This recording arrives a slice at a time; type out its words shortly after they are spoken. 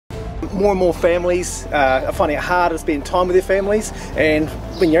more and more families are finding it hard to spend time with their families, and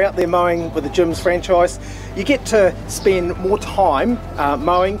when you're out there mowing with the Jim's franchise, you get to spend more time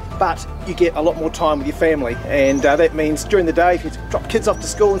mowing, but you get a lot more time with your family, and that means during the day, if you drop kids off to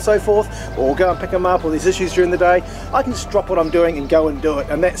school and so forth, or go and pick them up, or there's issues during the day, I can just drop what I'm doing and go and do it,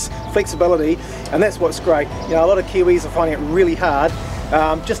 and that's flexibility, and that's what's great. You know, a lot of Kiwis are finding it really hard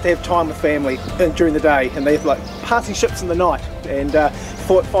just to have time with family during the day, and they're like passing ships in the night, and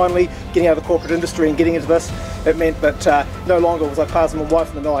thought finally getting out of the corporate industry and getting into this, it meant that no longer was I passing my wife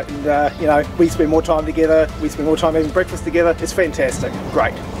in the night, and you know, we spend more time together, we spend more time having breakfast together. It's fantastic,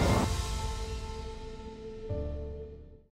 great.